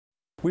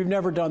We've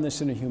never done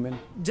this in a human.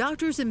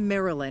 Doctors in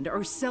Maryland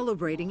are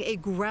celebrating a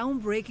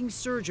groundbreaking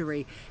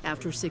surgery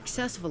after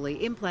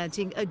successfully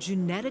implanting a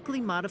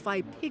genetically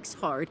modified pig's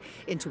heart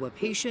into a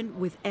patient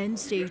with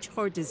end-stage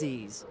heart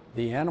disease.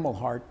 The animal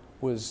heart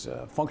was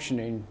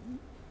functioning,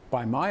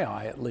 by my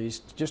eye at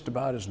least, just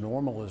about as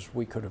normal as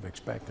we could have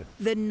expected.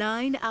 The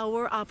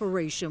 9-hour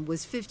operation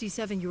was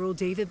 57-year-old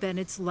David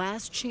Bennett's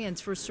last chance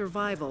for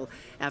survival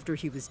after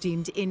he was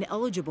deemed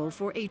ineligible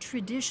for a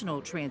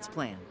traditional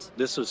transplant.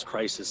 This was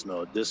crisis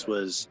mode. This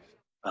was,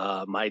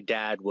 my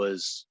dad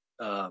was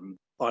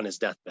on his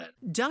deathbed.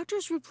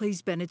 Doctors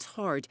replaced Bennett's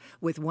heart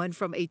with one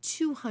from a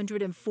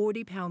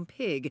 240-pound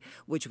pig,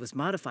 which was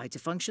modified to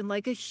function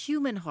like a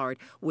human heart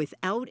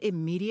without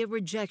immediate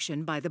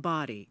rejection by the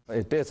body.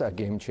 It is a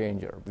game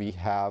changer. We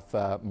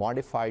have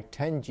modified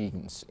 10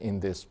 genes in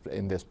this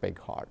pig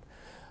heart.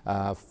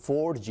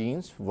 4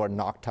 genes were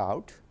knocked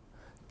out.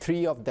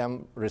 3 of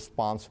them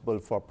responsible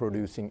for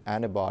producing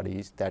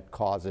antibodies that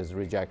causes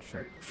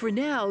rejection. For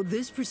now,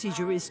 this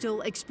procedure is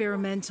still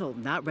experimental,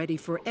 not ready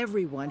for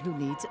everyone who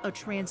needs a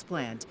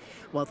transplant.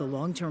 While the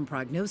long-term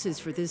prognosis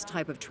for this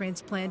type of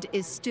transplant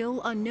is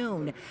still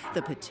unknown,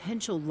 the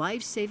potential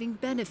life-saving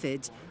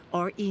benefits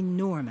are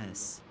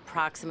enormous.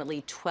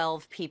 Approximately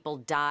 12 people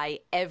die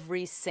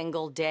every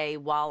single day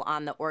while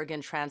on the organ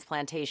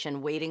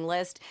transplantation waiting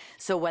list.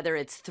 So whether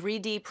it's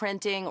 3D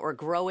printing or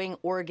growing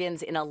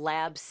organs in a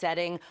lab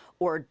setting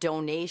or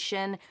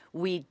donation,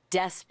 we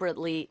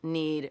desperately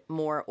need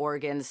more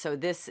organs. So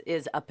this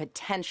is a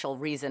potential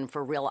reason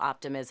for real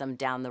optimism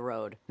down the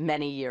road,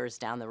 many years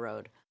down the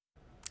road.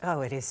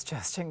 Oh, it is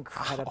just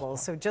incredible.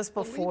 So just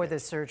before the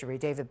surgery,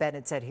 David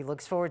Bennett said he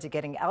looks forward to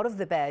getting out of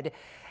the bed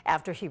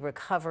after he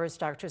recovers.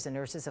 Doctors and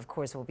nurses, of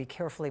course, will be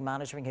carefully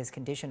monitoring his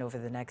condition over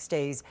the next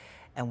days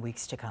and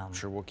weeks to come. I'm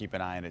sure we'll keep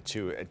an eye on it,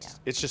 too.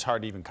 It's just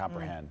hard to even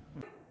comprehend.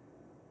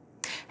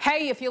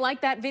 Hey, if you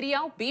like that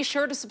video, be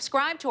sure to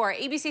subscribe to our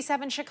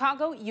ABC7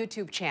 Chicago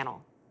YouTube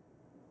channel.